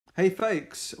Hey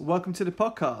folks, welcome to the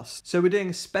podcast. So we're doing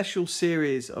a special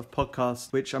series of podcasts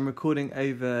which I'm recording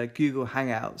over Google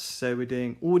Hangouts. So we're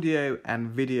doing audio and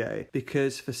video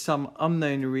because for some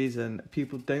unknown reason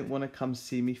people don't want to come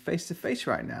see me face to face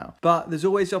right now. But there's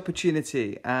always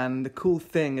opportunity, and the cool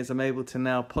thing is I'm able to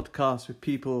now podcast with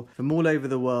people from all over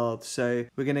the world. So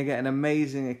we're going to get an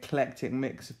amazing eclectic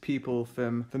mix of people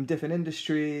from different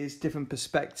industries, different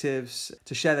perspectives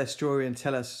to share their story and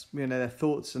tell us, their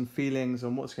thoughts and feelings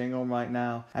on what's going on right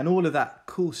now and all of that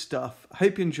cool stuff.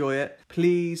 Hope you enjoy it.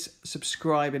 Please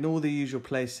subscribe in all the usual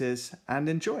places and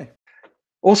enjoy.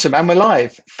 Awesome, and we're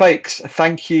live, folks.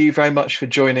 Thank you very much for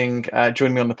joining me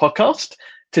on the podcast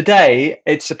today.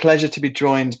 It's a pleasure to be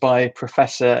joined by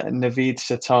Professor Naveed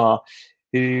Sattar,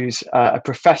 who's a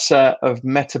professor of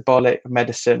metabolic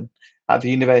medicine at the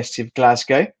University of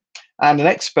Glasgow and an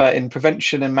expert in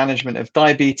prevention and management of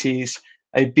diabetes,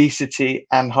 obesity,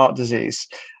 and heart disease.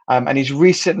 And he's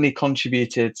recently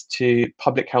contributed to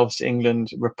Public Health England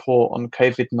report on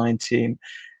COVID-19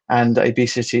 and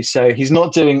obesity. So he's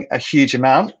not doing a huge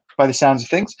amount by the sounds of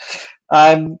things.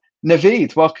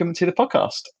 Naveed, welcome to the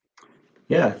podcast.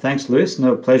 Yeah, thanks, Lewis.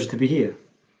 No, pleasure to be here.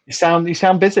 You sound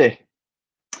busy.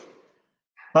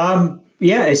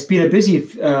 Yeah, it's been a busy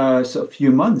sort of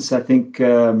few months. I think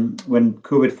when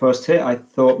COVID first hit, I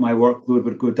thought my workload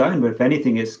would go down, but if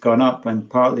anything, it's gone up, and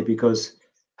partly because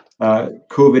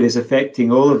COVID is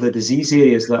affecting all of the disease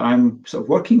areas that I'm sort of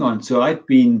working on. So I've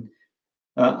been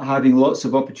having lots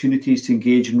of opportunities to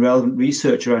engage in relevant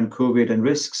research around COVID and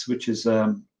risks, which is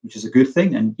a good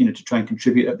thing, and to try and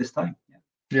contribute at this time.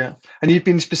 Yeah, and you've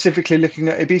been specifically looking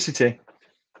at obesity,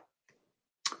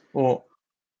 or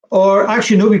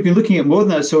actually no, we've been looking at more than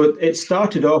that. So it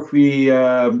started off,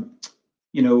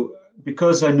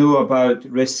 because I know about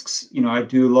risks, I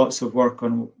do lots of work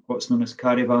on what's known as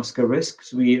cardiovascular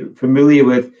risks. We're familiar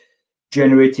with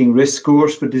generating risk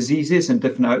scores for diseases and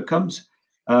different outcomes.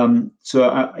 So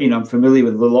I'm familiar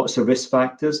with lots of risk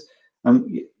factors.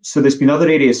 So there's been other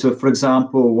areas. So for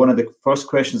example, one of the first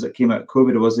questions that came out of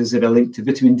COVID was, is it a link to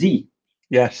vitamin D?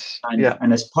 Yes.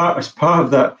 And as part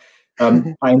of that,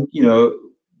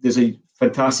 there's a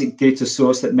fantastic data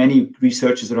source that many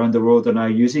researchers around the world are now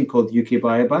using called UK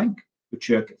Biobank, which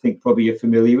I think probably you're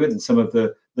familiar with, and some of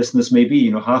the listeners may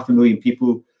be. 500,000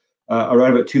 people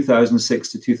around about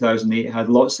 2006 to 2008 had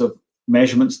lots of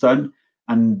measurements done,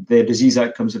 and their disease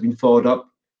outcomes have been followed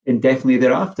up indefinitely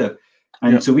thereafter.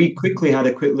 And so we quickly had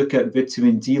a quick look at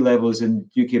vitamin D levels in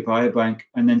UK Biobank,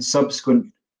 and then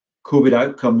subsequent COVID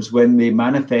outcomes when they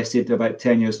manifested about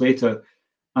 10 years later.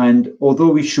 And although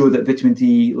we showed that vitamin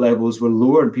D levels were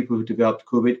lower in people who developed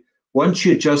COVID, once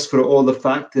you adjust for all the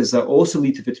factors that also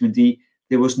lead to vitamin D,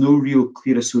 there was no real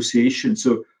clear association.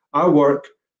 So our work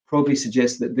probably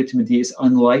suggests that vitamin D is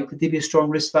unlikely to be a strong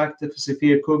risk factor for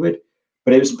severe COVID,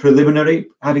 but it was preliminary.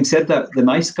 Having said that, the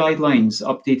NICE guidelines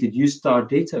updated used our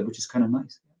data, which is kind of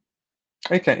nice.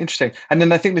 Okay, interesting. And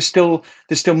then I think there's still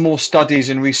more studies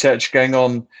and research going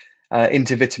on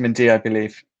into vitamin D, I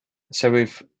believe. So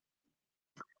we've.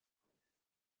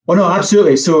 Oh no,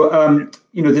 absolutely. So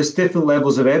there's different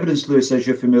levels of evidence, Lewis, as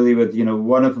you're familiar with.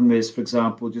 One of them is, for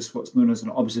example, just what's known as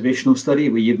an observational study,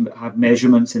 where you have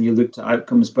measurements and you look at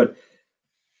outcomes. But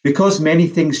because many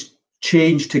things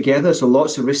change together, so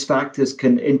lots of risk factors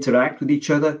can interact with each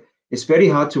other, it's very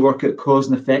hard to work out cause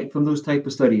and effect from those type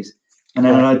of studies. And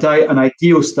then an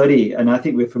ideal study, and I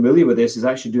think we're familiar with this, is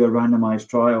actually do a randomized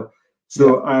trial.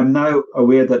 So I'm now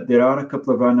aware that there are a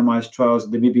couple of randomized trials,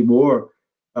 there may be more,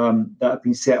 that have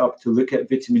been set up to look at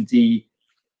vitamin D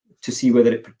to see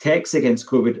whether it protects against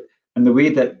COVID. And the way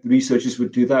that researchers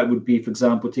would do that would be, for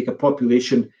example, take a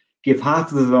population, give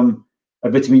half of them a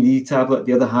vitamin D tablet,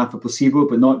 the other half a placebo,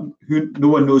 but no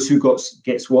one knows who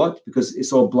gets what, because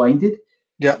it's all blinded.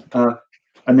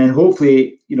 And then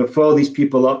hopefully, follow these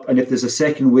people up. And if there's a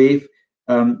second wave,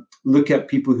 look at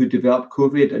people who develop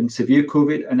COVID and severe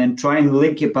COVID, and then try and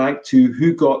link it back to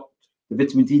who got the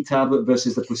vitamin D tablet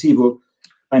versus the placebo.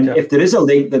 And if there is a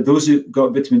link, that those who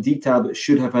got vitamin D tablets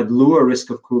should have had lower risk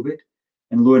of COVID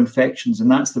and lower infections. And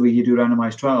that's the way you do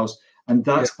randomized trials. And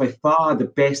that's by far the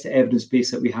best evidence base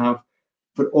that we have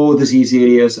for all disease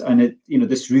areas. And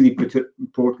this is really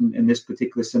important in this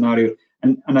particular scenario.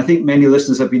 And I think many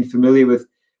listeners have been familiar with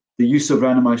the use of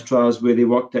randomized trials where they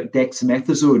worked at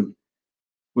dexamethasone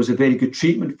was a very good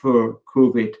treatment for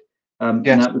COVID. And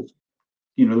that was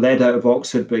led out of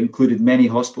Oxford, but included many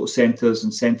hospital centres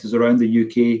and centres around the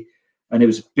UK, and it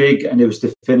was big and it was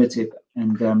definitive.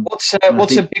 And what's a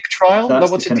big trial? That's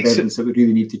what's the kind of evidence that we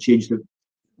really need to change.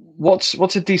 What's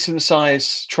a decent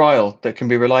size trial that can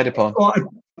be relied upon? Well,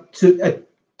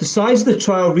 a The size of the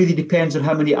trial really depends on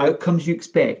how many outcomes you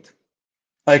expect.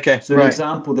 Okay, So, an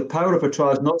example, the power of a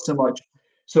trial is not so much.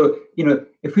 So,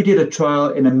 if we did a trial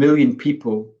in 1 million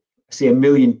people, say a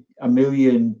million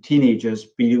teenagers,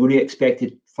 but you only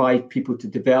expected 5 people to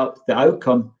develop the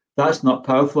outcome, that's not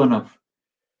powerful enough.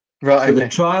 Right. So Okay. the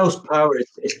trial's power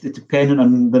is dependent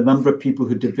on the number of people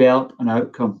who develop an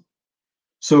outcome.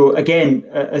 So again,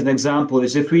 as an example,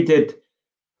 is if we did,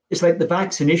 it's like the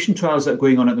vaccination trials that are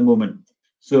going on at the moment.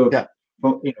 So, Yeah.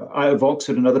 out of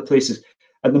Oxford and other places,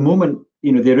 at the moment,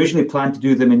 they originally planned to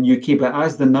do them in UK, but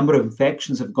as the number of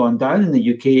infections have gone down in the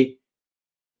UK,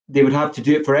 they would have to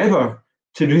do it forever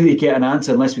to really get an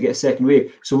answer unless we get a second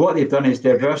wave. So what they've done is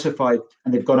diversified,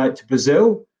 and they've gone out to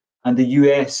Brazil and the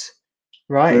US,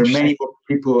 Right. where many more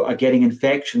people are getting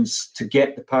infections to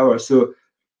get the power. So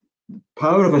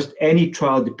power of any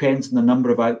trial depends on the number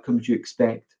of outcomes you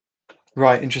expect.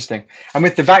 Right. Interesting. And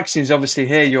with the vaccines, obviously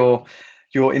here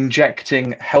you're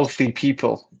injecting healthy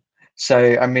people.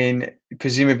 So, I mean,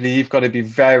 presumably you've got to be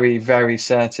very, very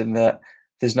certain that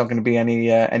there's not going to be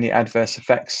any adverse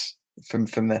effects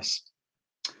from this.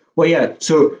 Well, yeah.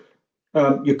 So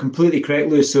you're completely correct,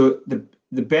 Lewis. So the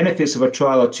benefits of a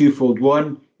trial are twofold.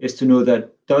 One is to know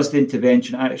that does the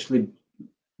intervention actually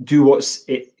do what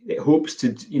it hopes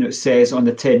to, says on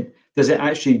the tin? Does it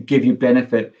actually give you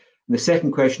benefit? And the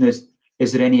second question is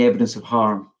there any evidence of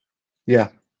harm? Yeah.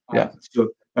 Yeah. So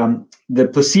the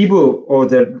placebo or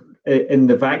in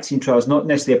the vaccine trials, not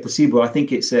necessarily a placebo. I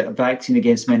think it's a vaccine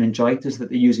against meningitis that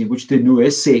they're using, which they know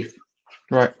is safe.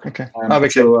 Right. Okay. Okay.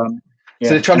 So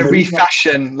they're trying to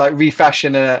refashion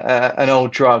an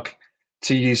old drug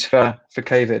to use for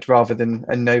COVID rather than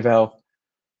a novel.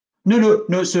 No.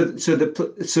 So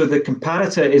the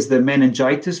comparator is the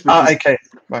meningitis. Okay.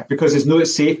 Right. Because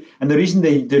it's safe, and the reason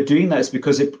they're doing that is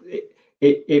because it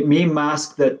may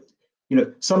mask that.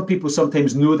 Some people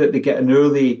sometimes know that they get an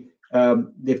early.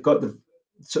 They've got the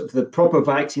proper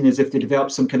vaccine is if they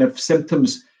develop some kind of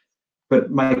symptoms. But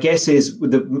my guess is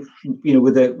with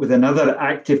another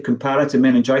active comparator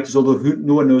meningitis, although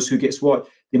no one knows who gets what,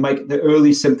 the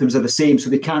early symptoms are the same, so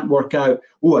they can't work out.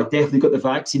 Oh, I definitely got the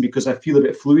vaccine because I feel a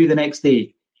bit fluey the next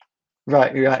day.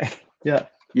 Right.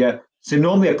 Yeah. So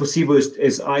normally a placebo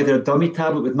is either a dummy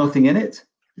tablet with nothing in it,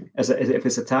 as if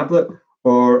it's a tablet,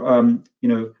 or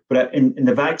but in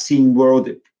the vaccine world,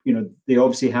 they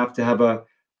obviously have to have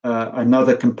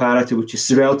another comparator which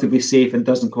is relatively safe and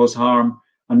doesn't cause harm,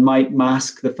 and might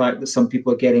mask the fact that some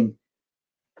people are getting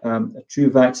a true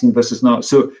vaccine versus not.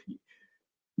 So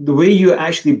the way you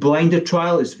actually blind a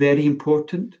trial is very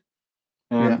important,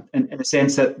 in the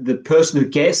sense that the person who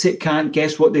gets it can't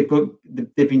guess what they've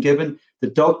been given. The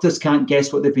doctors can't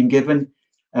guess what they've been given,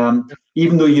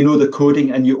 even though you know the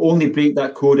coding, and you only break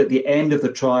that code at the end of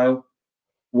the trial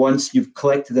once you've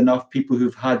collected enough people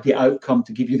who've had the outcome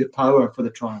to give you the power for the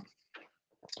trial.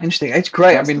 Interesting. It's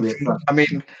great. I mean,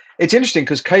 it's interesting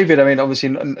because COVID, I mean, obviously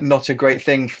not a great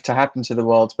thing to happen to the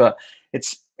world, but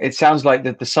it sounds like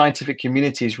that the scientific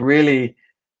community's really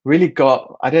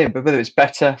got, I don't know whether it's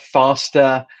better,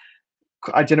 faster,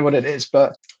 I don't know what it is,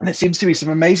 but there seems to be some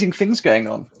amazing things going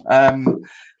on.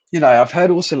 I've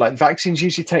heard also like vaccines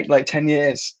usually take like 10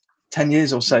 years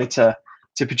or so to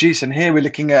produce, and here we're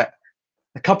looking at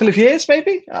a couple of years,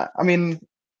 maybe. I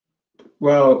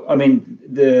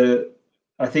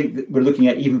think that we're looking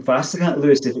at even faster than that,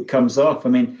 Lewis, if it comes off. I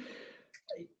mean,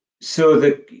 so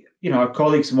our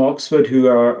colleagues from Oxford who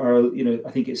are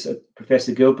I think it's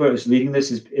Professor Gilbert who's leading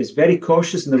this is very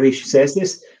cautious in the way she says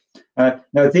this.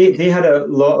 Now they had a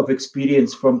lot of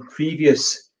experience from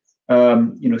previous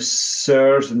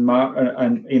SARS and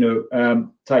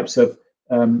types of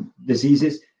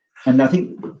diseases, and I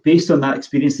think based on that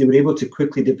experience they were able to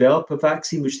quickly develop a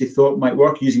vaccine which they thought might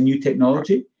work using new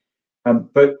technology.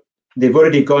 But they've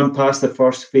already gone past the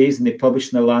first phase, and they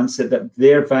published in the Lancet that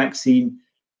their vaccine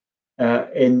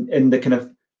in the kind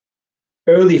of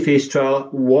early phase trial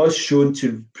was shown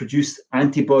to produce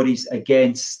antibodies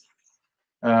against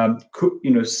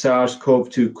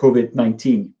SARS-CoV-2,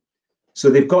 COVID-19. So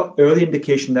they've got early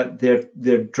indication that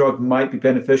their drug might be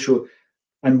beneficial,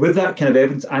 and with that kind of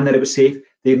evidence and that it was safe,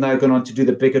 they've now gone on to do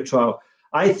the bigger trial.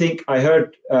 I think I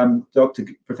heard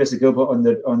Professor Gilbert on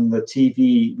the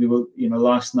TV. We were,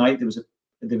 last night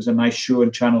there was a nice show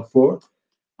on Channel 4,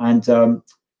 and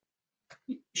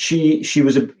she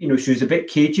was a bit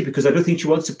cagey because I don't think she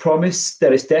wants to promise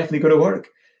that it's definitely going to work.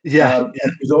 And she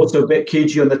was also a bit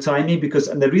cagey on the timing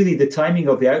the timing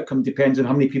of the outcome depends on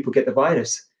how many people get the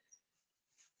virus.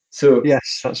 So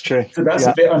yes, that's true. So that's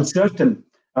a bit uncertain.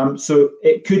 So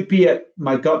it could be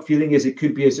my gut feeling is it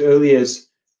could be as early as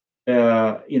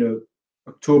a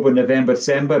October, November,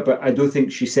 December, but I don't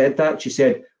think she said that. She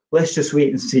said, let's just wait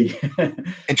and see.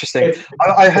 Interesting.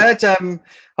 I heard,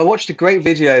 I watched a great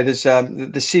video. There's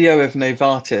the CEO of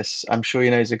Novartis. I'm sure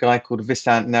you know, is a guy called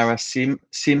Visant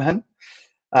Narasimhan.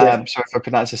 Sorry if I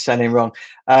pronounced his surname wrong.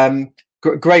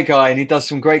 Great guy, and he does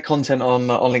some great content on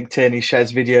LinkedIn. He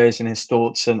shares videos and his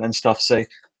thoughts and stuff. So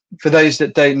for those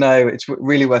that don't know, it's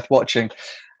really worth watching.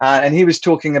 And he was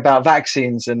talking about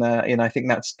vaccines, and I think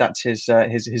that's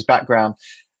his background.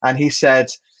 And he said,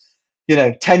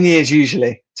 10 years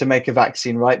usually to make a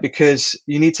vaccine, right? Because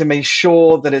you need to make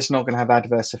sure that it's not going to have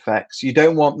adverse effects. You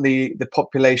don't want the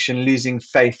population losing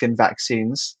faith in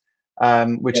vaccines,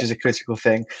 which is a critical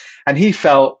thing. And he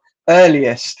felt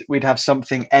earliest we'd have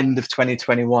something end of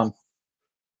 2021.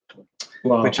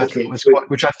 Wow, which I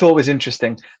thought was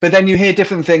interesting. But then you hear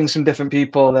different things from different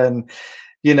people, and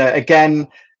again,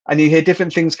 and you hear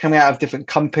different things coming out of different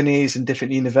companies and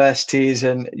different universities,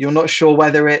 and you're not sure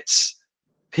whether it's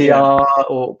PR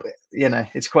or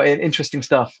it's quite interesting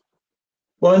stuff.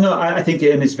 Well, no, I think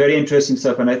it's very interesting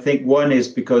stuff, and I think one is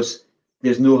because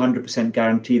there's no 100%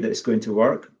 guarantee that it's going to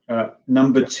work.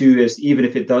 Number two is, even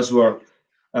if it does work,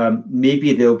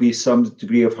 maybe there'll be some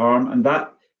degree of harm, and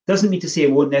that doesn't mean to say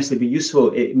it won't necessarily be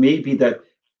useful. It may be that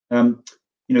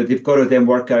they've got to then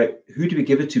work out, who do we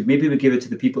give it to? Maybe we give it to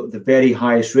the people at the very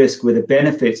highest risk, where the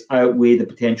benefits outweigh the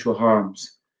potential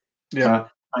harms.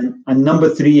 And number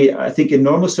three, I think in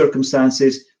normal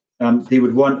circumstances, they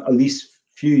would want at least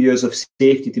a few years of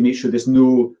safety to make sure there's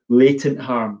no latent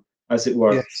harm, as it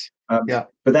were.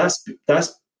 But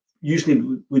that's usually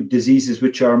with diseases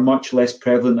which are much less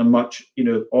prevalent and much,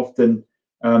 often,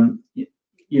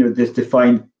 there's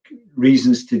defined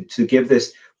reasons to give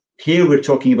this. Here we're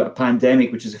talking about a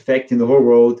pandemic which is affecting the whole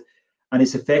world, and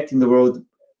it's affecting the world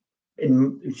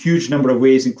in a huge number of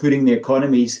ways, including the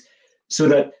economies, so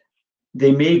that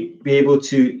they may be able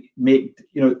to make,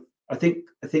 I think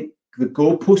the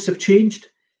goalposts have changed.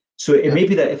 So it may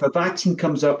be that if a vaccine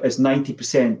comes up as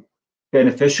 90%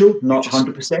 beneficial, not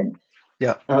 100%,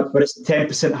 but it's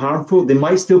 10% harmful, they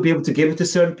might still be able to give it to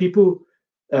certain people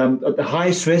at the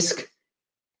highest risk,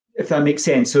 if that makes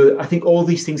sense. So I think all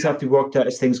these things have to be worked out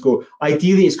as things go.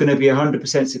 Ideally, it's going to be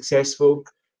 100% successful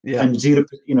and 0%,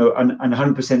 and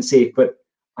 100% safe. But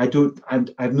I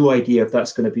have no idea if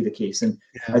that's going to be the case. And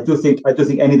I don't think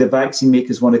any of the vaccine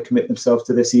makers want to commit themselves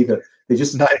to this either. They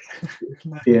just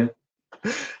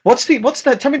What's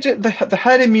that? Tell me, the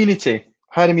herd immunity.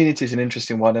 Herd immunity is an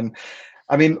interesting one, and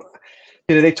I mean,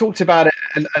 they talked about it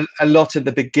a lot at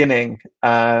the beginning.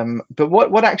 But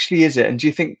what actually is it? And do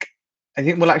you think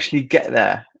we'll actually get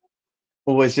there,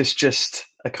 or is this just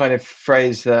a kind of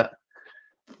phrase that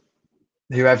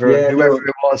whoever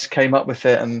it was came up with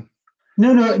it? And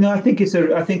no, I think it's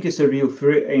a real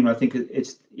threat. I think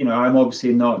it's I'm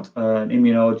obviously not an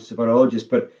immunologist or virologist,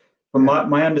 but from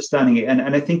my understanding,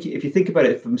 and I think if you think about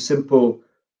it from simple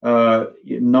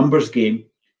numbers game,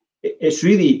 it's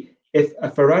really if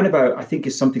around about, I think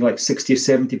it's something like 60 or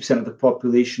 70% of the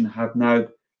population have now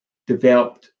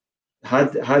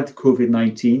had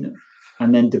COVID-19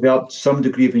 and then developed some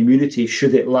degree of immunity,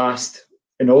 should it last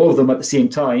in all of them at the same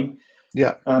time.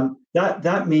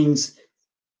 That means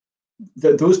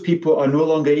that those people are no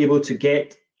longer able to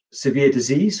get severe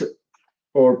disease,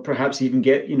 or perhaps even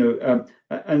get,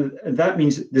 and that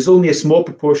means there's only a small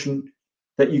proportion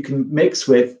that you can mix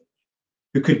with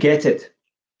who could get it.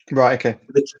 Right. Okay.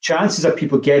 The chances of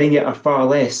people getting it are far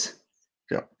less.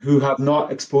 Who have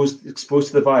not exposed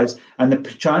to the virus, and the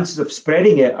chances of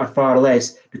spreading it are far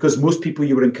less, because most people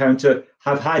you would encounter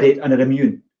have had it and are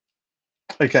immune.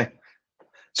 Okay.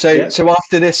 So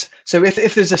after this, so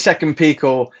if there's a second peak,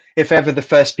 or if ever the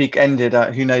first peak ended,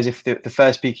 who knows if the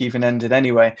first peak even ended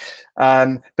anyway,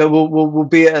 but we'll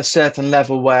be at a certain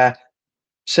level where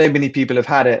so many people have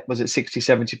had it, was it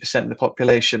 60-70% of the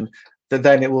population, that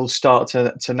then it will start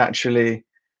to naturally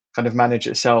kind of manage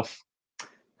itself.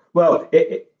 Well,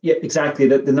 exactly.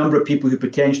 The number of people who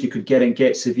potentially could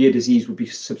get severe disease will be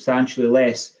substantially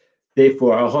less.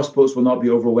 Therefore, our hospitals will not be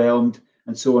overwhelmed,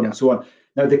 and so on and so on.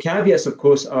 Now, the caveats, of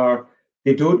course, are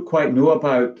they don't quite know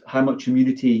about how much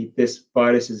immunity this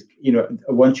virus is.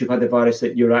 Once you've had the virus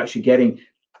that you're actually getting,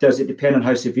 does it depend on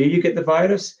how severe you get the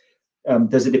virus?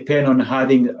 Does it depend on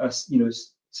having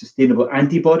sustainable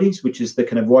antibodies, which is the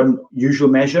kind of one usual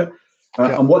measure?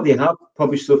 And what they have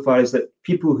published so far is that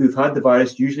people who've had the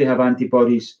virus usually have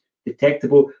antibodies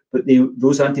detectable, but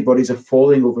those antibodies are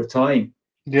falling over time.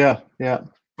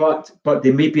 But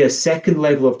there may be a second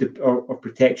level of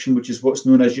protection, which is what's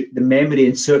known as the memory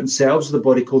in certain cells of the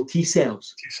body called T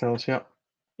cells.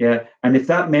 Yeah, and if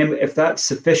that's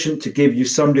sufficient to give you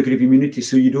some degree of immunity,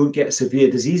 so you don't get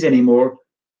severe disease anymore,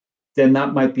 then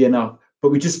that might be enough. But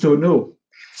we just don't know.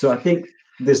 So I think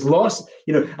there's lots,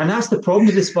 and that's the problem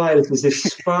with this virus, is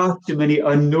there's far too many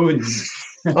unknowns.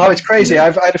 Oh, it's crazy. I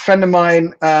had a friend of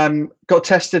mine got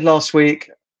tested last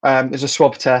week. There's a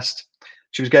swab test.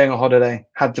 She was going on holiday,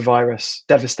 had the virus,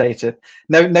 devastated.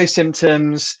 No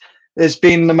symptoms. Has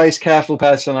been the most careful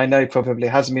person I know, probably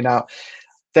hasn't been out.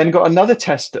 Then got another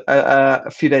test a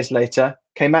few days later,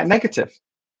 came back negative.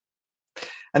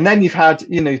 And then you've had,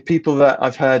 people that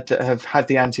I've heard that have had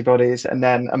the antibodies, and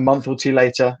then a month or two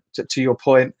later, to your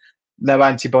point, no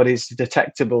antibodies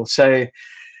detectable. So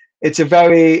it's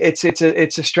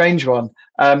a strange one.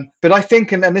 But I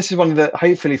think, and this is one of the,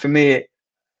 hopefully for me,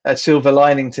 a silver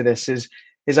lining to this is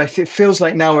it feels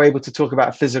like now we're able to talk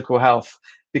about physical health,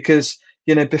 because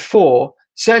before,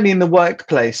 certainly in the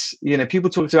workplace, people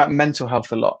talked about mental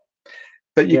health a lot,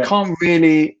 but you can't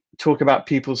really talk about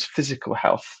people's physical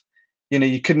health.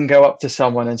 You couldn't go up to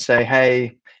someone and say,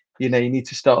 hey, you need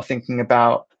to start thinking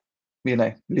about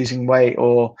losing weight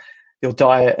or your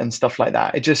diet and stuff like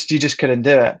that. You just couldn't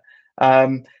do it.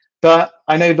 But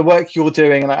I know the work you're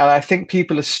doing, and I think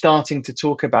people are starting to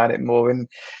talk about it more. And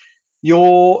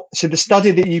so the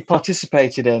study that you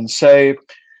participated in, so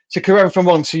correct me if I'm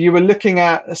wrong, so you were looking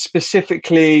at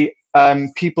specifically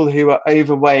people who are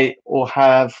overweight or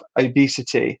have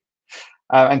obesity,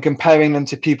 and comparing them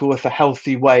to people with a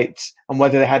healthy weight, and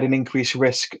whether they had an increased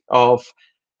risk of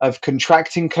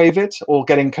contracting COVID or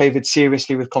getting COVID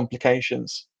seriously with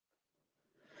complications.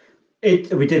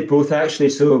 We did both, actually.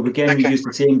 So again, we used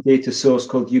the same data source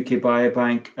called UK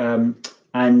Biobank,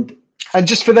 and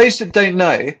just for those that don't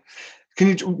know,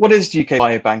 what is UK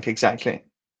Biobank exactly?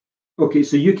 Okay,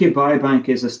 so UK Biobank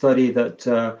is a study that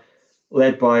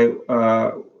led by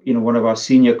one of our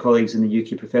senior colleagues in the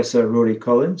UK, Professor Rory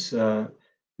Collins,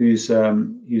 who's a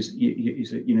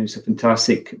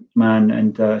fantastic man,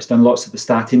 and has done lots of the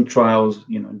statin trials,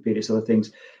 and various other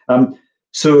things.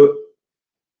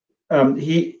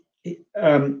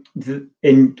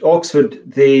 In Oxford,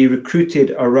 they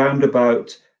recruited around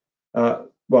about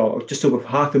just over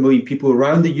 500,000 people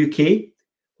around the UK.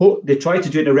 They tried to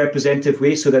do it in a representative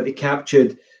way so that they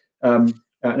captured, and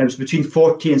it was between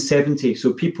 40 and 70.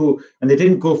 So people, and they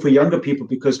didn't go for younger people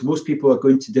because most people are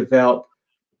going to develop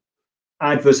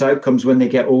adverse outcomes when they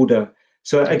get older.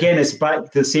 So again, it's back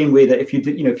to the same way that if we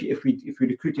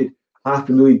recruited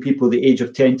 500,000 people the age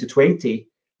of 10 to 20,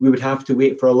 we would have to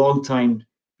wait for a long time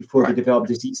before they develop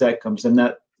disease outcomes, and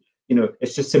that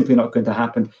it's just simply not going to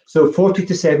happen. So 40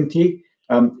 to 70.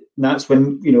 That's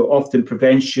when often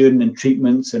prevention and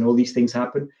treatments and all these things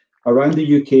happen around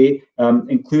the UK.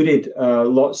 Included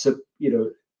lots of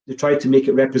they tried to make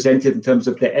it representative in terms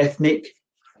of the ethnic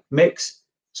mix,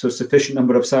 so sufficient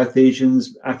number of South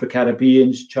Asians,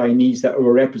 Afro-Caribbeans, Chinese that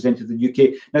were represented in the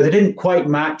UK. Now they didn't quite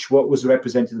match what was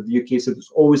represented in the UK, so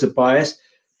there's always a bias,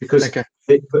 because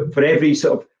for every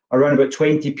sort of around about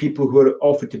 20 people who were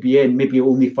offered to be in, maybe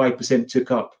only 5%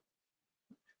 took up.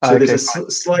 So there's a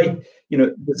slight,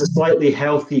 there's a slightly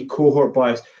healthy cohort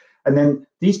bias. And then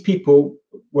these people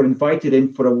were invited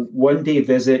in for a one-day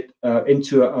visit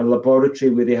into a laboratory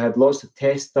where they had lots of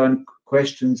tests done,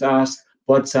 questions asked,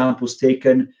 blood samples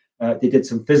taken. They did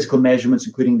some physical measurements,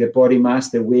 including their body mass,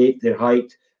 their weight, their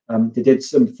height. They did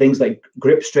some things like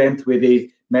grip strength, where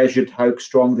they measured how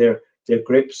strong their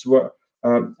grips were.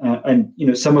 And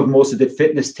some of them also did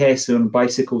fitness tests on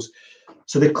bicycles.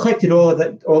 So they collected all of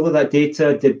that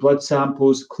data, did blood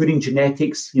samples, including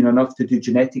genetics, enough to do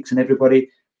genetics on everybody.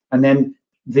 And then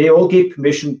they all gave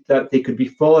permission that they could be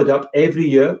followed up every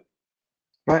year,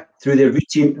 through their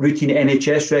routine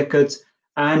NHS records,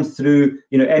 and through,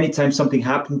 anytime something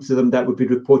happened to them, that would be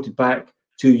reported back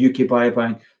to UK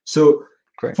Biobank. So,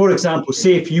 for example,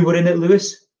 say if you were in it,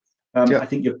 Lewis, I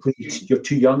think you're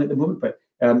too young at the moment, but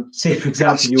say, for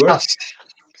example, you were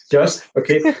just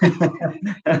okay.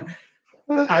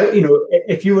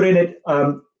 If you were in it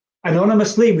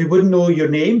anonymously, we wouldn't know your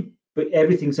name, but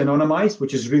everything's anonymized,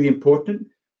 which is really important.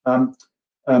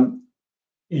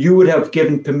 You would have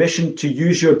given permission to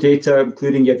use your data,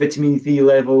 including your vitamin D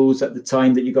levels at the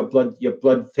time that you got your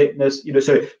blood fitness,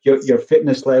 your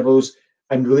fitness levels,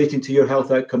 and relating to your health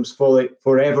outcomes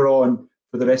forever on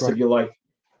for the rest of your life.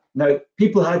 Now,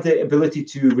 people had the ability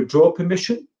to withdraw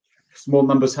permission. Small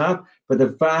numbers have, but the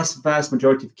vast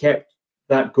majority have kept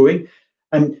that going.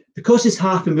 And because it's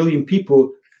 500,000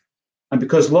 people, and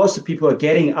because lots of people are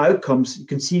getting outcomes, you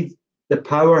can see the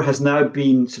power has now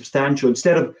been substantial.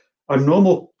 Instead of a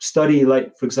normal study,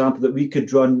 like, for example, that we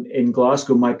could run in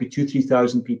Glasgow, might be 2,000 to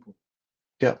 3,000 people.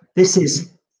 Yeah. This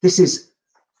is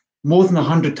more than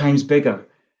 100 times bigger.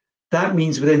 That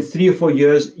means within 3 or 4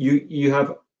 years, you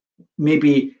have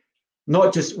maybe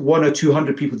not just 100 or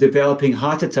 200 people developing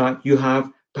heart attack, you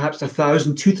have perhaps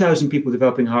 1,000, 2,000 people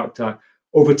developing heart attack.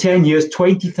 Over 10 years,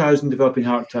 20,000 developing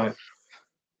heart attack.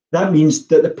 That means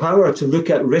that the power to look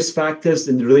at risk factors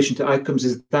in relation to outcomes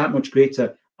is that much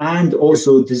greater. And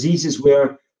also diseases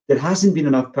where there hasn't been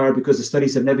enough power because the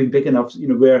studies have never been big enough,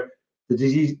 where the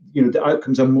disease, the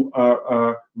outcomes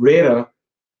are rarer,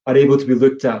 are able to be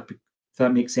looked at, if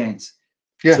that makes sense.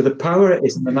 Yeah. So the power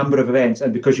is in the number of events.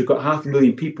 And because you've got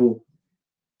 500,000 people,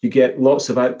 you get lots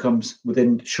of outcomes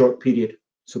within a short period.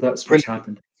 So that's what's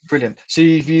happened. Brilliant. So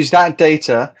you've used that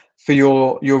data for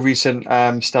your recent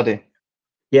study?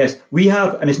 Yes, we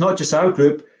have, and it's not just our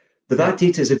group, but that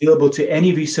data is available to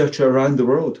any researcher around the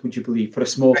world, would you believe, for a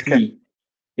small fee.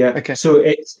 Yeah. Okay. So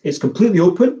it's completely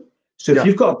open. So if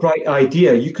you've got a bright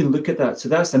idea, you can look at that. So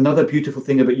that's another beautiful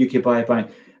thing about UK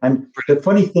Biobank. And the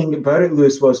funny thing about it,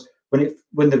 Lewis, was when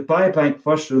the Biobank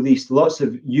first released, lots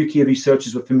of UK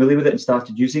researchers were familiar with it and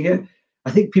started using it.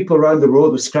 I think people around the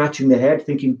world were scratching their head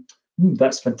thinking,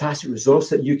 that's a fantastic resource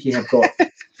that UK have got.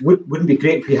 Wouldn't it be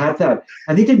great if we had that?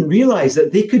 And they didn't realize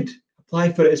that they could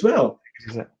apply for it as well.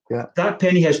 Yeah. That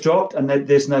penny has dropped, and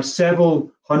there's now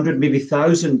several hundred, maybe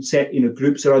 1,000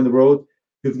 groups around the world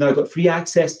who've now got free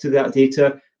access to that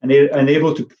data and are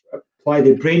able to apply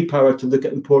their brain power to look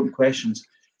at important questions.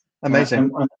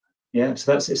 Amazing.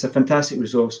 So it's a fantastic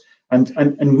resource.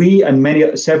 And we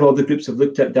and several other groups have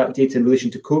looked at that data in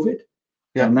relation to COVID.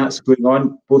 Yeah. And that's going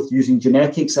on, both using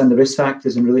genetics and the risk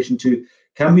factors in relation to,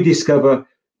 can we discover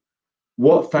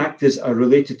what factors are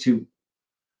related to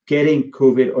getting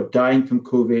COVID or dying from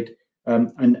COVID,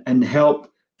 and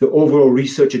help the overall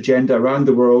research agenda around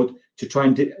the world to try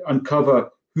and uncover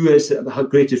who is at the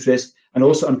greatest risk, and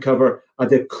also uncover, are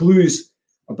there clues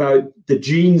about the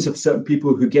genes of certain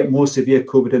people who get more severe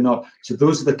COVID or not. So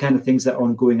those are the kind of things that are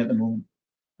ongoing at the moment.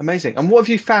 Amazing. And what have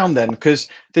you found then? Because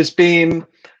there's been,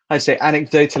 I'd say,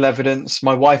 anecdotal evidence.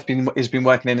 My wife has been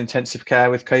working in intensive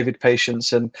care with COVID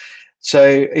patients, and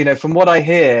so, from what I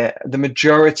hear, the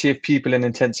majority of people in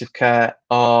intensive care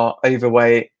are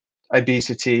overweight,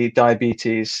 obesity,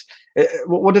 diabetes.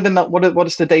 What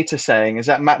is the data saying? Is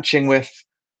that matching with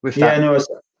that? Yeah, no,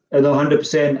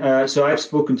 100%. So I've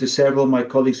spoken to several of my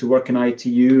colleagues who work in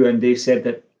ITU, and they said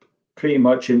that pretty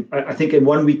much, I think in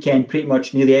one weekend, pretty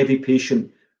much nearly every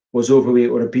patient was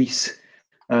overweight or obese.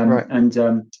 Right. And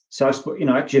so I've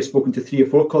spoken to 3 or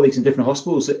 4 colleagues in different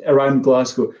hospitals around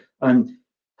Glasgow, and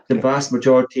the vast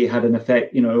majority had an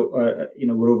effect, were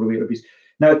overweight or obese.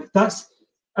 Now that's,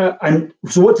 and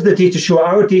so what did the data show?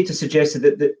 Our data suggested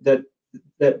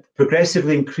that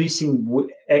progressively increasing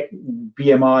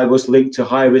BMI was linked to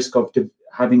high risk of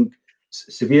having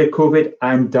severe COVID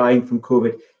and dying from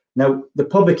COVID. Now, the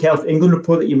Public Health England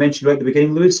report that you mentioned right at the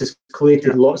beginning, Lewis, has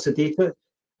collated lots of data,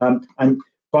 and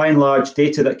by and large,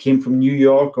 data that came from New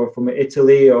York or from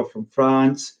Italy or from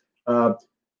France,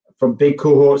 from big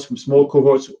cohorts, from small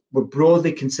cohorts, were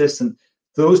broadly consistent.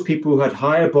 Those people who had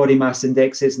higher body mass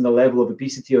indexes and the level of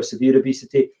obesity or severe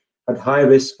obesity had higher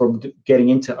risk from getting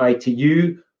into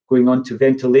ITU, going on to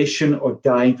ventilation, or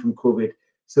dying from COVID.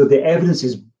 So the evidence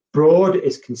is broad,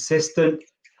 it's consistent.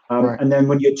 And then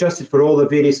when you adjust it for all the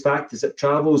various factors that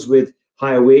travels with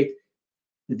higher weight,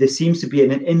 there seems to be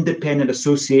an independent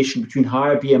association between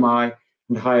higher BMI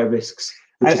and higher risks.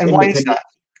 And why is that?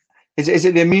 Is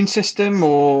it the immune system,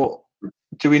 or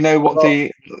do we know what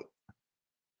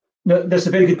No, that's a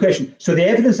very good question. So the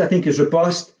evidence, I think, is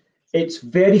robust. It's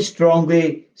very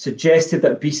strongly suggested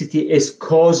that obesity is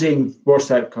causing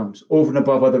worse outcomes over and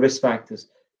above other risk factors.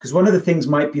 Because one of the things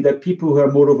might be that people who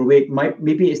are more overweight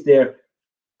maybe it's their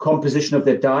composition of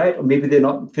their diet, or maybe they're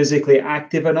not physically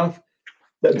active enough.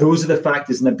 That those are the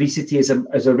factors, and obesity is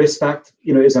a risk factor,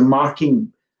 is a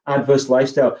marking adverse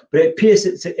lifestyle. But it appears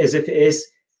as if it is.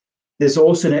 There's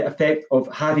also an effect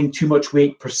of having too much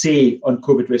weight per se on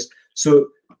COVID risk. So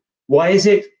why is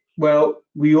it? Well,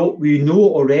 we know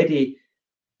already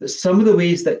that some of the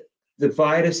ways that the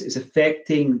virus is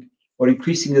affecting or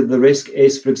increasing the risk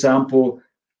is, for example,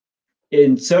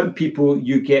 in certain people,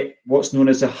 you get what's known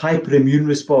as a hyperimmune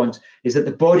response, is that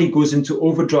the body goes into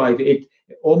overdrive. It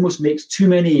almost makes too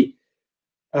many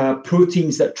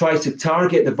proteins that try to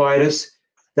target the virus,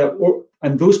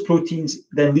 and those proteins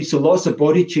then lead to lots of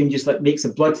body changes that makes the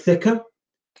blood thicker.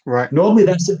 Right. Normally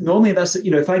that's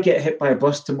if I get hit by a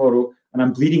bus tomorrow and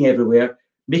I'm bleeding everywhere,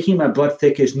 making my blood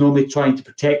thicker is normally trying to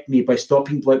protect me by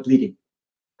stopping blood bleeding.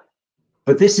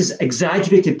 But this is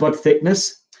exaggerated blood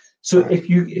thickness. So if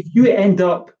you end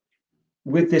up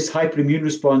with this hyperimmune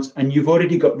response and you've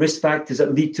already got risk factors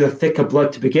that lead to a thicker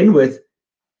blood to begin with,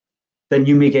 then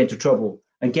you may get into trouble.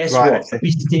 And guess Right. what?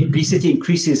 Obesity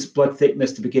increases blood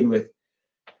thickness to begin with.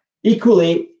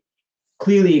 Equally,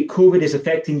 clearly, COVID is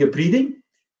affecting your breathing.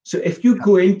 So if you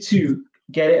go in to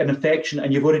get an infection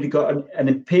and you've already got an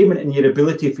impairment in your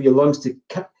ability for your lungs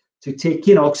to take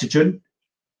in oxygen,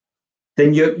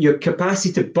 then your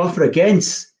capacity to buffer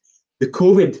against the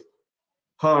COVID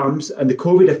harms and the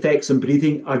COVID effects on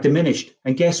breathing are diminished.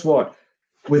 And guess what?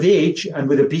 With age and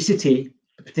with obesity,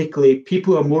 particularly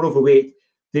people who are more overweight,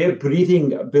 their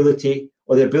breathing ability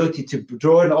or their ability to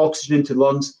draw in oxygen into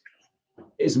lungs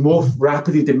is more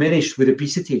rapidly diminished with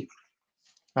obesity.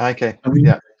 Okay. I mean,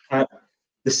 Yeah.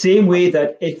 the same way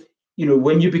that if,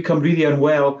 when you become really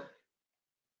unwell,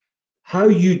 how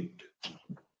you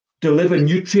deliver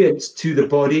nutrients to the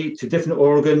body, to different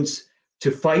organs,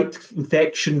 to fight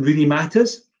infection really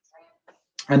matters.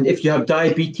 And if you have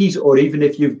diabetes, or even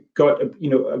if you've got,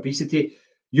 obesity,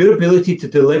 your ability to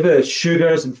deliver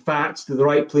sugars and fats to the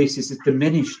right places is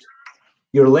diminished.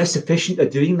 You're less efficient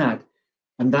at doing that.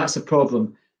 And that's a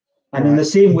problem. And in the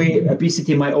same way,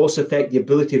 obesity might also affect the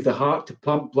ability of the heart to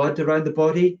pump blood around the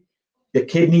body, the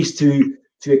kidneys to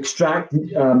extract,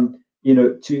 to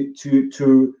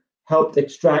help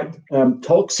extract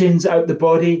toxins out the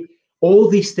body. All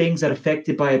these things are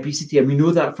affected by obesity, and we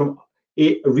know that from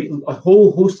a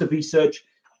whole host of research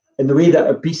in the way that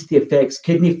obesity affects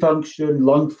kidney function,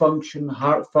 lung function,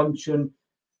 heart function,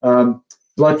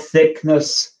 blood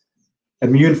thickness,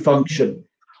 immune function.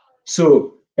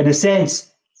 So, in a sense,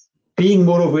 being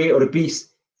more overweight or obese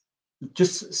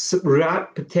just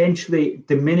potentially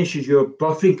diminishes your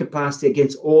buffering capacity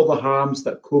against all the harms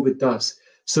that COVID does.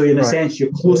 So in a sense,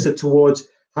 you're closer towards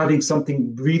having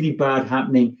something really bad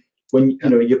happening when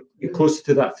you're closer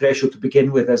to that threshold to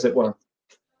begin with, as it were.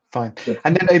 Fine.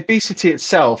 And then obesity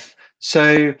itself.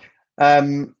 So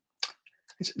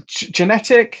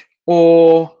genetic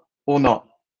or not?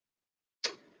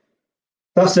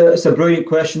 That's a brilliant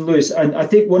question, Lewis. And I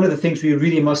think one of the things we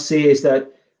really must say is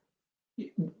that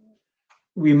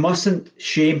we mustn't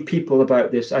shame people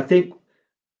about this. I think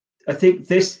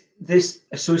this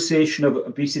association of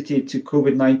obesity to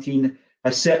COVID-19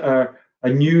 has set a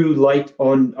new light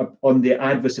on the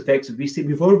adverse effects of obesity.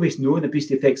 We've always known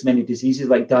obesity affects many diseases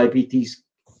like diabetes,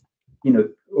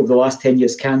 over the last 10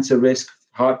 years, cancer risk,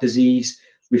 heart disease.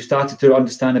 We've started to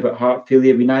understand about heart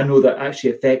failure. We now know that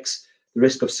actually affects the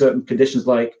risk of certain conditions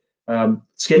like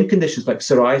skin conditions like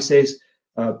psoriasis,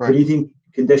 breathing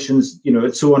conditions,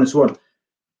 and so on and so on.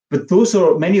 But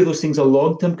many of those things are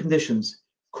long-term conditions.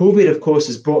 COVID, of course,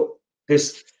 has brought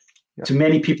this to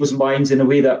many people's minds in a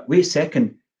way that, wait a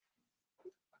second,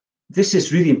 this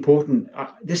is really important.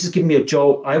 This is giving me a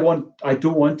job. I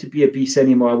don't want to be obese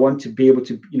anymore. I want to be able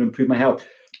to, improve my health.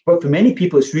 But for many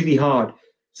people, it's really hard.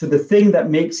 So the thing that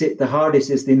makes it the hardest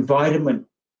is the environment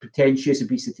potentiates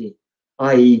obesity,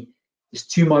 i.e., there's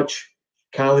too much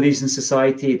calories in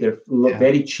society. They're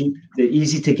very cheap. They're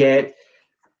easy to get.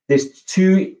 It's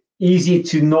too easy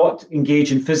to not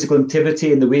engage in physical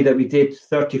activity in the way that we did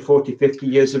 30, 40, 50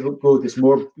 years ago. There's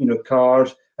more,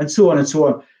 cars and so on and so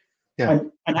on. Yeah.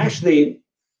 And actually,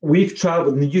 we've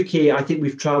traveled in the UK. I think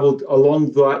we've traveled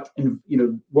along that,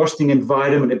 worsening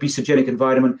environment, obesogenic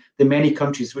environment than many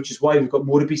countries, which is why we've got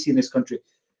more obesity in this country.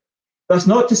 That's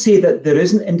not to say that there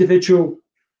isn't individual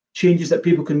changes that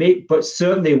people can make, but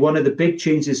certainly one of the big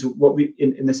changes, what we,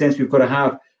 in the sense we've got to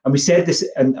have, and we said this,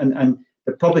 and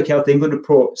the Public Health England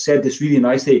report said this really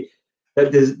nicely,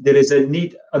 that there is a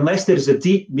need, unless there is a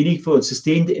deep, meaningful and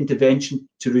sustained intervention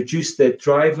to reduce the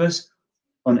drivers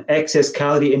on excess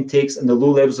calorie intakes and the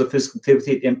low levels of physical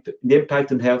activity, the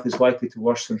impact on health is likely to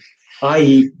worsen.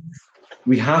 I.e.,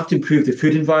 we have to improve the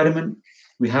food environment,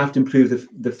 we have to improve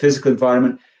the physical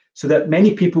environment, so that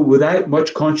many people without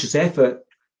much conscious effort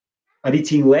are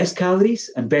eating less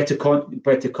calories and better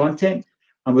content,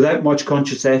 and without much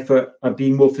conscious effort are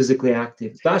being more physically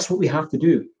active. That's what we have to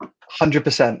do.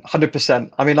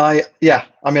 100%. I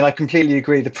mean, I completely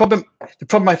agree. The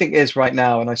problem I think is right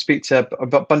now, and I speak to a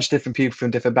bunch of different people from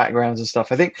different backgrounds and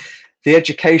stuff, I think the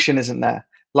education isn't there.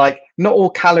 Like, not all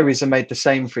calories are made the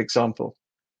same, for example.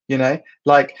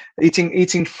 Like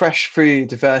eating fresh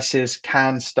food versus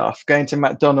canned stuff, going to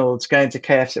McDonald's, going to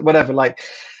KFC, whatever. Like,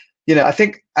 I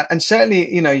think, and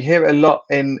certainly, you hear it a lot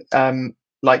in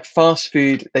like fast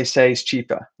food, they say is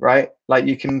cheaper, right? Like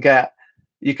you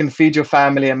can feed your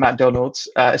family at McDonald's,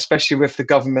 especially with the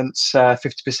government's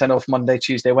 50% off Monday,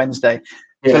 Tuesday, Wednesday,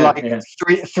 for like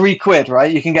 £3,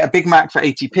 right? You can get a Big Mac for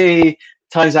 80p,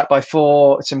 times that by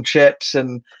 4, some chips,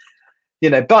 and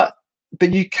but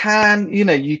you can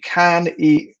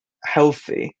eat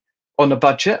healthy on a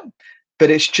budget, but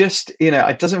it's just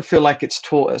it doesn't feel like it's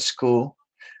taught at school.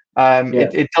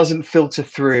 It doesn't filter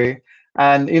through.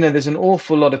 And, you know, there's an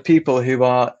awful lot of people who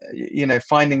are, you know,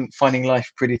 finding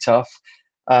life pretty tough.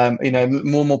 You know,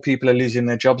 more and more people are losing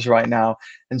their jobs right now.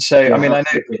 And so, I mean, I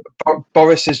know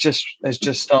Boris has just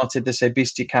started this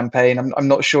obesity campaign. I'm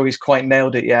not sure he's quite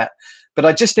nailed it yet, but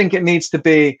I just think it needs to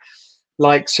be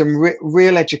like some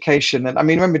real education. And I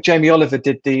mean, remember Jamie Oliver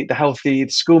did the healthy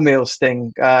school meals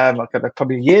thing, like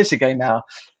probably years ago now.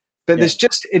 But there's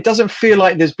just, it doesn't feel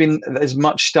like there's been as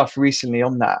much stuff recently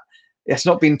on that. It's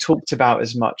not been talked about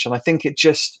as much. And I think it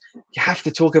just, you have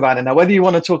to talk about it now, whether you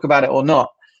want to talk about it or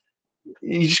not.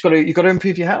 You just got to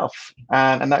improve your health,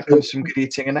 and that comes from good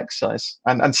eating and exercise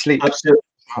and sleep.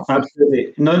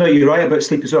 Absolutely. No, you're right about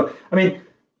sleep as well. I mean,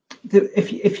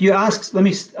 if you ask,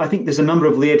 I think there's a number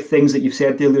of layered things that you've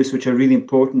said there, Lewis, which are really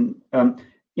important.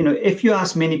 You know, if you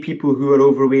ask many people who are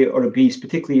overweight or obese,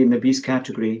 particularly in the obese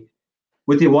category,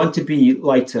 would they want to be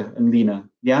lighter and leaner?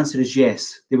 The answer is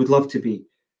yes, they would love to be.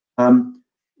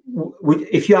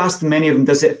 If you ask many of them,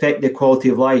 does it affect their quality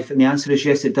of life? And the answer is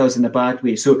yes, it does, in a bad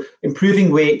way. So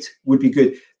improving weight would be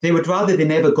good. They would rather they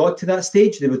never got to that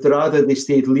stage. They would rather they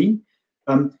stayed lean.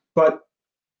 But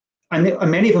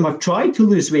many of them have tried to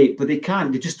lose weight, but they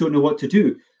can't. They just don't know what to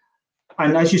do.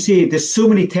 And as you say, there's so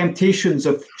many temptations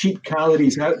of cheap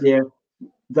calories out there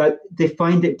that they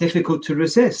find it difficult to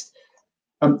resist.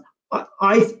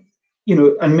 You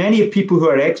know, and many people who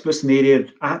are experts in the area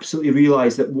absolutely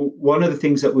realize that one of the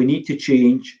things that we need to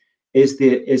change is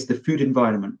the food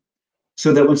environment,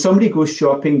 so that when somebody goes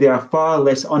shopping, there are far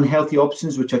less unhealthy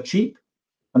options which are cheap,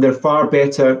 and there are far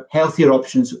better, healthier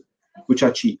options which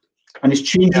are cheap. And it's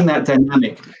changing that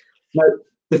dynamic. Now,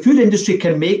 the food industry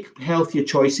can make healthier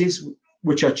choices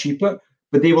which are cheaper,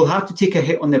 but they will have to take a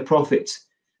hit on their profits.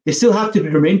 They still have to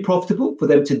remain profitable for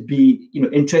them to be, you know,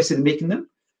 interested in making them.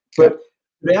 But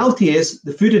the reality is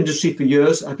the food industry for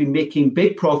years have been making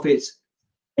big profits,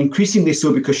 increasingly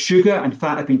so because sugar and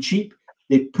fat have been cheap.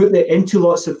 They put it into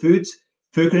lots of foods.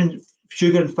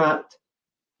 Sugar and fat,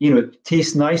 you know,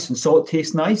 taste nice, and salt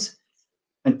tastes nice.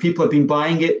 And people have been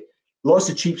buying it, lots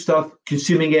of cheap stuff,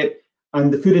 consuming it,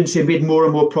 and the food industry made more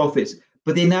and more profits.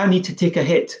 But they now need to take a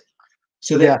hit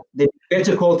so that they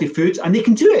better quality foods, and they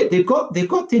can do it. They've got the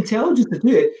intelligence to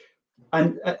do it.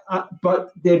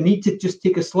 But they need to just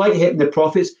take a slight hit in their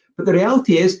profits. But the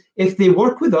reality is, if they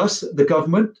work with us, the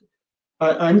government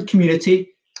and community,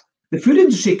 the food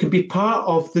industry can be part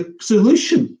of the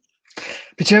solution.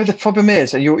 But you know, the problem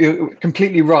is, and you're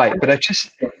completely right, but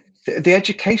the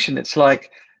education, it's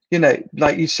like, you know,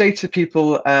 like you say to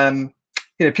people,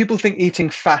 you know, people think eating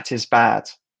fat is bad,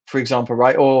 for example,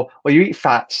 right? Or you eat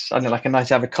fats, I don't know, like a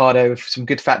nice avocado with some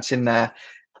good fats in there.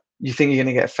 You think you're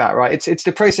going to get fat, right? It's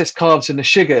the processed carbs and the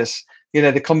sugars, you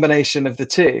know, the combination of the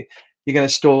two. You're going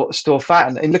to store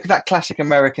fat. And look at that classic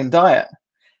American diet.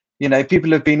 You know,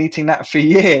 people have been eating that for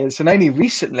years, and only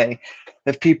recently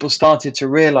have people started to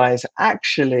realize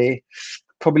actually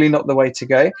probably not the way to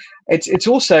go. It's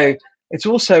also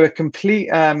a complete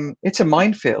it's a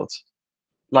minefield,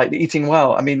 like eating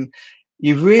well. I mean,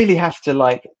 you really have to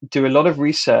like do a lot of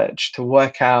research to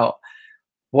work out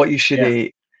what you should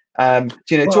eat.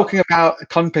 You know, talking about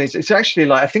companies, it's actually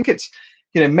like, I think it's,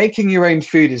 you know, making your own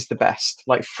food is the best,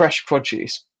 like fresh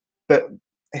produce, but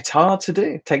it's hard to do.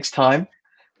 It takes time.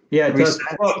 Yeah, it does.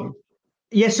 Well,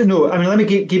 yes and no. I mean, let me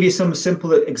give you some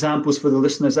simple examples for the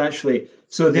listeners, actually.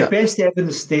 So the best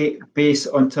evidence base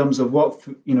on terms of what,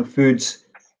 you know, foods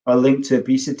are linked to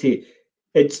obesity,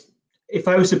 it's, if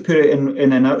I was to put it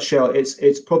in a nutshell,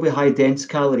 it's probably high dense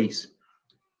calories.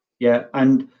 Yeah,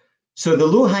 and so the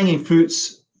low hanging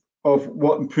fruits of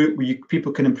what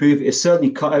people can improve is certainly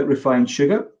cut out refined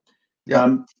sugar.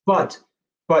 But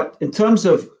in terms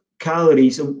of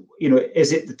calories, you know,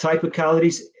 is it the type of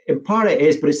calories? In part it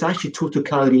is, but it's actually total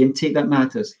calorie intake that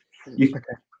matters.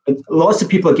 Lots of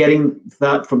people are getting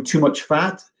that from too much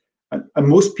fat, and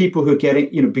most people who are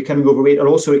getting, you know, becoming overweight are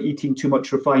also eating too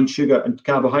much refined sugar and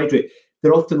carbohydrate.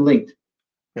 They're often linked.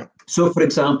 So, for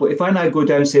example, if I now go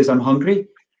downstairs, I'm hungry,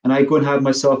 and I go and have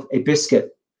myself a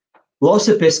biscuit. Lots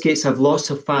of biscuits have lots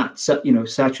of fat, you know,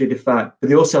 saturated fat, but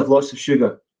they also have lots of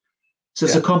sugar. So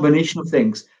it's a combination of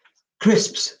things.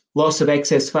 Crisps, lots of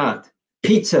excess fat.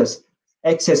 Pizzas,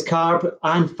 excess carb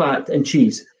and fat and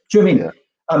cheese. Do you know what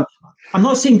I mean? I'm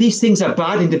not saying these things are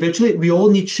bad individually. We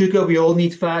all need sugar, we all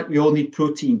need fat, we all need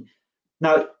protein.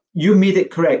 Now, you made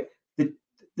it correct.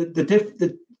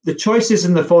 The choices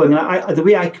in the following, the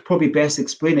way I could probably best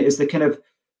explain it is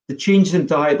the change in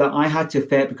diet that I had to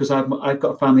affect, because I've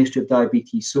got a family history of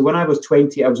diabetes. So when I was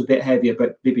 20, I was a bit heavier,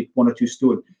 but maybe 1 or 2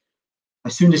 stone. I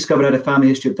soon discovered I had a family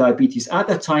history of diabetes. At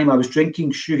that time, I was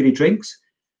drinking sugary drinks.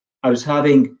 I was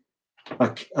having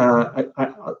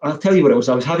I'll tell you what it was.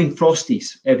 I was having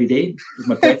Frosties every day with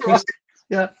my breakfast.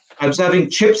 Yeah. I was having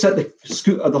chips at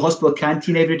the hospital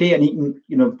canteen every day and eating,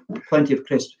 plenty of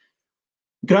crisps.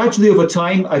 Gradually over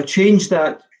time, I've changed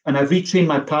that and I've retrained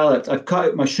my palate. I've cut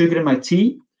out my sugar in my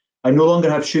tea. I no longer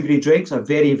have sugary drinks. I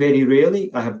very, very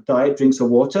rarely. I have diet drinks or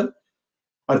water.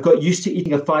 I've got used to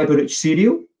eating a fiber-rich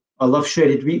cereal. I love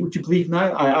shredded wheat, would you believe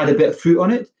now? I add a bit of fruit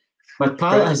on it. My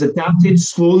palate has adapted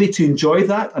slowly to enjoy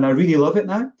that, and I really love it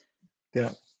now.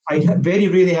 Yeah. I very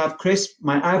rarely have crisp.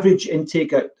 My average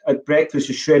intake at breakfast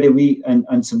is shredded wheat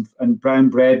and brown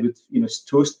bread with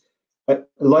toast. At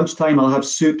lunchtime, I'll have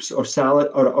soups or salad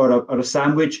or a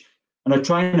sandwich, and I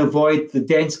try and avoid the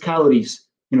dense calories.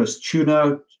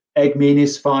 Tuna, egg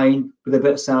mayonnaise, fine, with a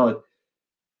bit of salad.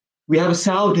 We have a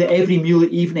salad at every meal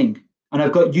at evening, and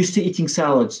I've got used to eating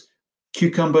salads,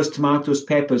 cucumbers, tomatoes,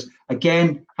 peppers.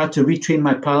 Again, had to retrain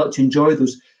my palate to enjoy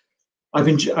those.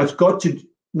 I've got to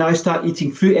now start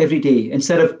eating fruit every day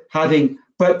instead of having.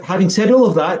 But having said all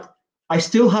of that, I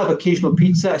still have occasional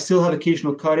pizza. I still have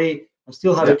occasional curry. I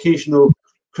still have occasional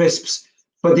crisps,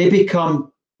 but they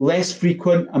become less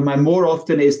frequent. And my more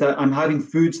often is that I'm having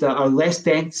foods that are less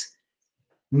dense,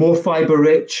 more fiber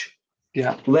rich,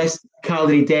 less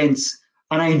calorie dense,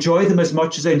 and I enjoy them as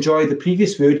much as I enjoy the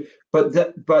previous food. But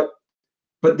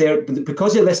they're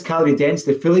because they're less calorie dense,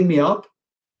 they're filling me up.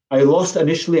 I lost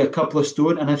initially a couple of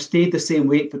stone, and I've stayed the same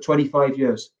weight for 25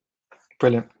 years.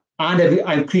 Brilliant. And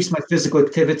I increased my physical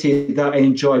activity that I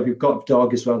enjoy. We've got a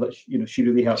dog as well that she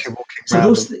really helps. So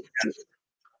those,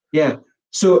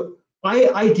 So I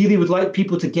ideally would like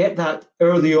people to get that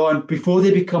early on before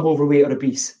they become overweight or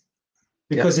obese,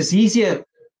 because it's easier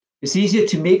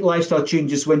to make lifestyle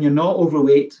changes when you're not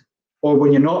overweight or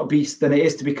when you're not obese than it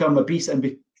is to become obese and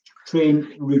be trained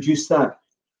and reduce that.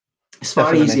 It's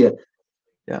far easier.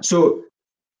 Yeah. So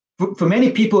for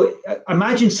many people,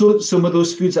 imagine some of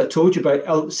those foods I told you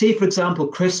about. Say, for example,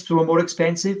 crisps were more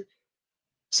expensive.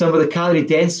 Some of the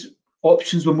calorie-dense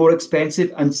options were more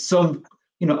expensive, and some,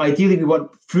 ideally we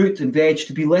want fruit and veg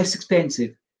to be less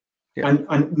expensive. Yeah.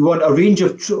 And we want a range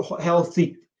of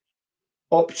healthy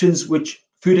options which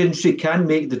food industry can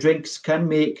make, the drinks can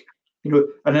make,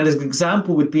 and as an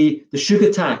example would be the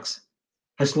sugar tax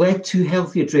has led to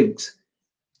healthier drinks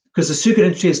because the sugar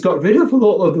industry has got rid of a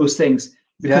lot of those things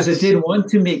because it didn't want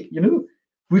to make,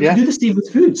 we can do the same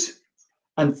with foods.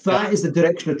 And that is the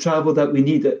direction of travel that we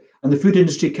need. And the food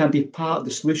industry can be part of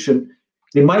the solution.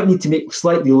 They might need to make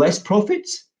slightly less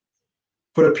profits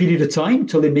for a period of time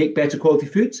until they make better quality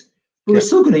foods, but we're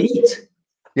still going to eat.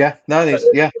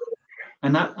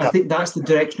 And I think that's the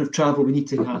direction of travel we need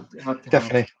to have.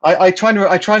 Definitely. I try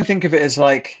and think of it as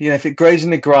like, if it grows in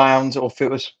the ground or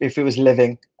if it was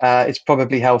living, it's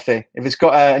probably healthy. If it's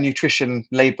got a nutrition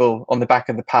label on the back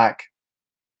of the pack,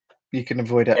 you can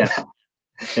avoid it.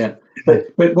 Yeah.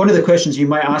 But one of the questions you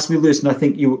might ask me, Lewis, and I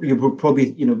think you were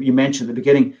probably, you mentioned at the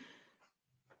beginning,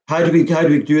 how do we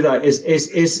do that?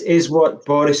 Is what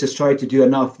Boris has tried to do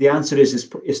enough? The answer is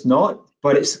it's not,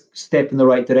 but it's a step in the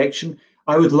right direction.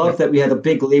 I would love that we had a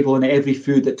big label on every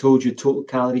food that told you total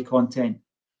calorie content,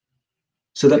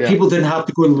 so that people didn't have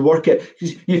to go and work it.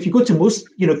 If you go to most,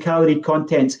 calorie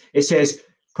contents, it says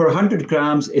per 100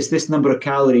 grams is this number of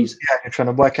calories. Yeah, you're trying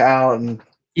to work it out, and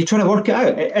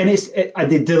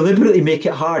and they deliberately make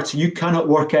it hard, so you cannot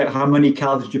work out how many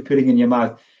calories you're putting in your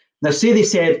mouth. Now, say they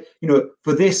said,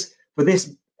 for this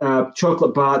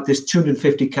chocolate bar, there's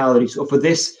 250 calories, or for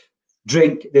this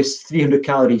drink, there's 300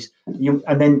 calories,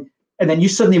 and then you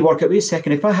suddenly work out, wait a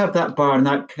second, if I have that bar and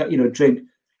that drink,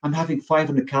 I'm having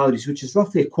 500 calories, which is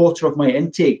roughly a quarter of my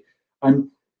intake. And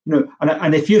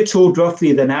and if you're told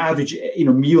roughly that an average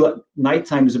meal at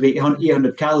nighttime is about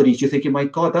 800 calories, you're thinking, my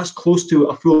God, that's close to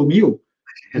a full meal.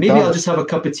 Maybe I'll just have a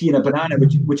cup of tea and a banana,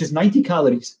 which is 90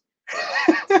 calories,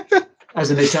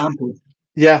 as an example.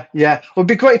 Yeah. Well, it'd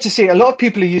be great to see. A lot of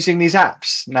people are using these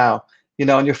apps now,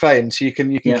 on your phone, so you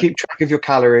can keep track of your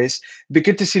calories. It'd be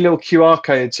good to see little QR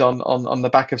codes on the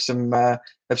back of some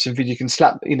food. You can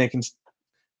slap,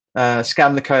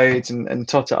 scan the codes and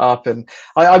tot it up. And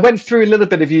I went through a little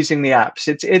bit of using the apps.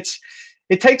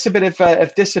 It takes a bit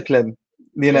of discipline,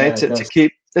 to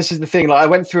keep. This is the thing. Like I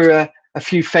went through a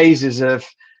few phases of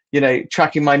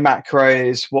tracking my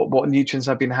macros, what nutrients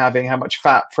I've been having, how much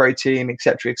fat, protein,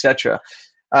 etc.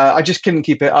 I just couldn't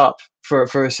keep it up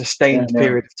for a sustained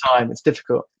period of time. It's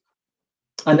difficult.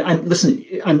 And listen,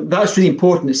 and that's really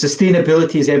important.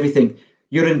 Sustainability is everything.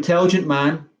 You're an intelligent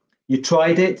man. You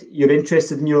tried it. You're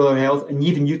interested in your own health, and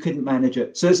even you couldn't manage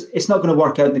it. So it's not going to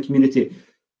work out in the community.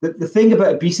 The thing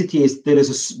about obesity is there is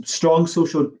a strong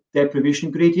social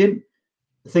deprivation gradient.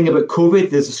 The thing about COVID,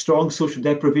 there's a strong social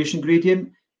deprivation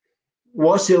gradient.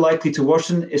 What's it likely to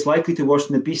worsen? It's likely to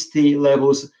worsen obesity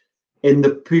levels in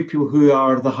the people who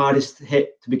are the hardest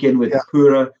hit to begin with, the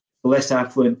poorer, the less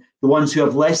affluent, the ones who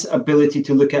have less ability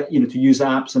to look at, to use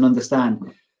apps and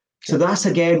understand. So that's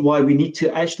again why we need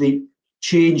to actually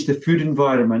change the food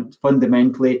environment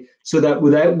fundamentally, so that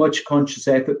without much conscious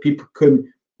effort, people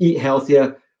can eat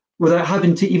healthier without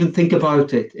having to even think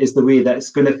about it, is the way that's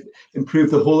going to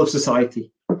improve the whole of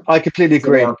society. I completely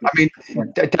agree. I mean,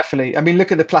 definitely. I mean,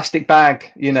 look at the plastic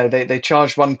bag. They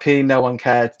charged 1p, no one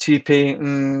cared.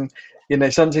 2p,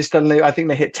 suddenly I think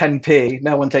they hit 10p.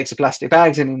 No one takes the plastic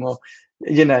bags anymore.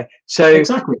 So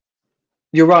exactly.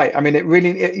 You're right. I mean,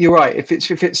 you're right. If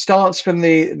it starts from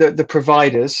the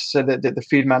providers, so the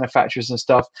food manufacturers and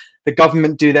stuff, the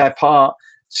government do their part,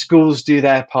 schools do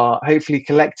their part. Hopefully,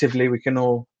 collectively, we can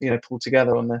all pull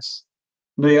together on this.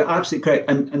 No, you're absolutely correct.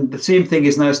 And the same thing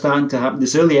is now starting to happen.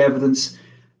 There's early evidence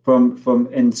from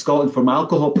in Scotland from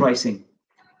alcohol pricing,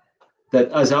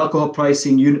 that as alcohol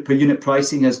pricing per unit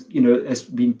pricing has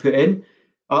been put in,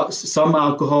 some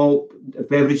alcohol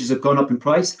beverages have gone up in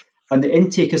price, and the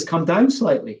intake has come down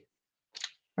slightly.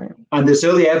 Right. And there's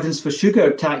early evidence for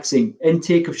sugar taxing.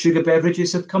 Intake of sugar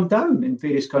beverages have come down in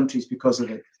various countries because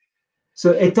of it.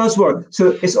 So it does work.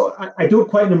 So I don't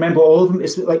quite remember all of them.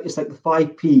 It's like the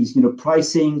 5 Ps.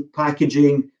 Pricing,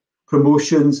 packaging,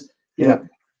 promotions. Those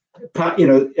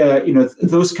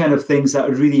kind of things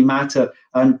that really matter.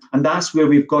 And that's where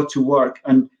we've got to work.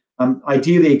 And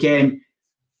ideally, again,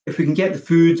 if we can get the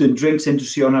food and drinks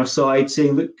industry on our side,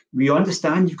 saying, look, we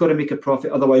understand you've got to make a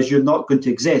profit, otherwise you're not going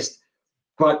to exist.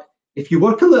 But if you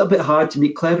work a little bit hard to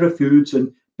make cleverer foods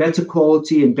and better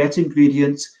quality and better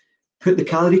ingredients, put the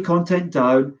calorie content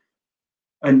down,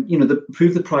 and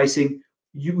improve the pricing,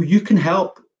 you can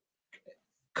help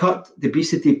cut the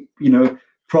obesity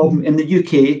problem in the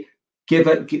UK,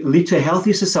 lead to a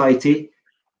healthy society,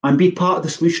 and be part of the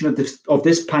solution of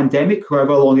this pandemic,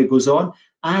 however long it goes on,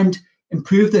 and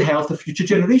improve the health of future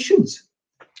generations.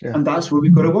 Yeah. And that's where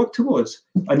we've got to work towards.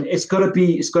 And it's got to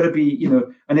be,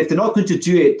 and if they're not going to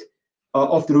do it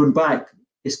off their own back,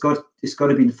 it's got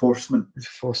to be enforcement. It's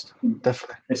forced,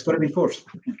 definitely. It's got to be enforced.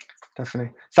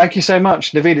 Definitely. Thank you so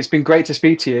much, Naveed. It's been great to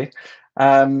speak to you.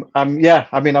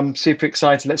 I'm super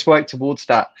excited. Let's work towards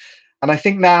that. And I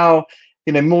think now,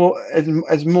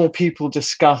 as more people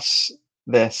discuss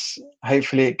this,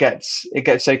 hopefully it gets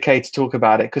okay to talk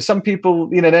about it, because some people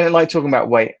they don't like talking about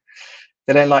weight,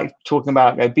 they don't like talking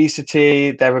about obesity,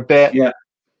 they're a bit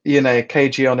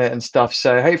cagey on it and stuff.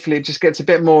 So hopefully it just gets a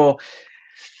bit more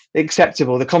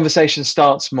acceptable, the conversation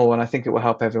starts more, and I think it will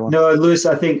help everyone. No, Lewis,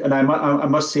 I think, and I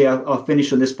must say, I'll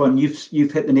finish on this point.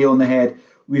 You've hit the nail on the head.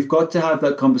 We've got to have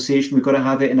that conversation. We've got to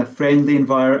have it in a friendly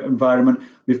environment.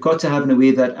 We've got to have it in a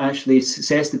way that actually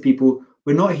says to people,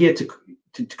 we're not here to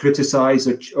criticize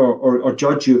or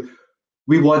judge you.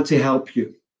 We want to help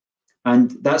you.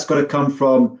 And that's got to come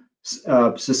from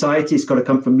society. It's got to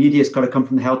come from media. It's got to come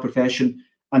from the health profession.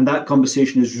 And that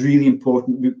conversation is really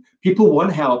important. People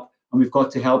want help, and we've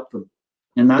got to help them.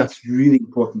 And that's really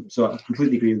important. So I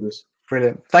completely agree with this.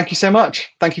 Brilliant. Thank you so much.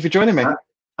 Thank you for joining me.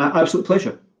 Absolute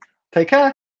pleasure. Take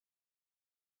care.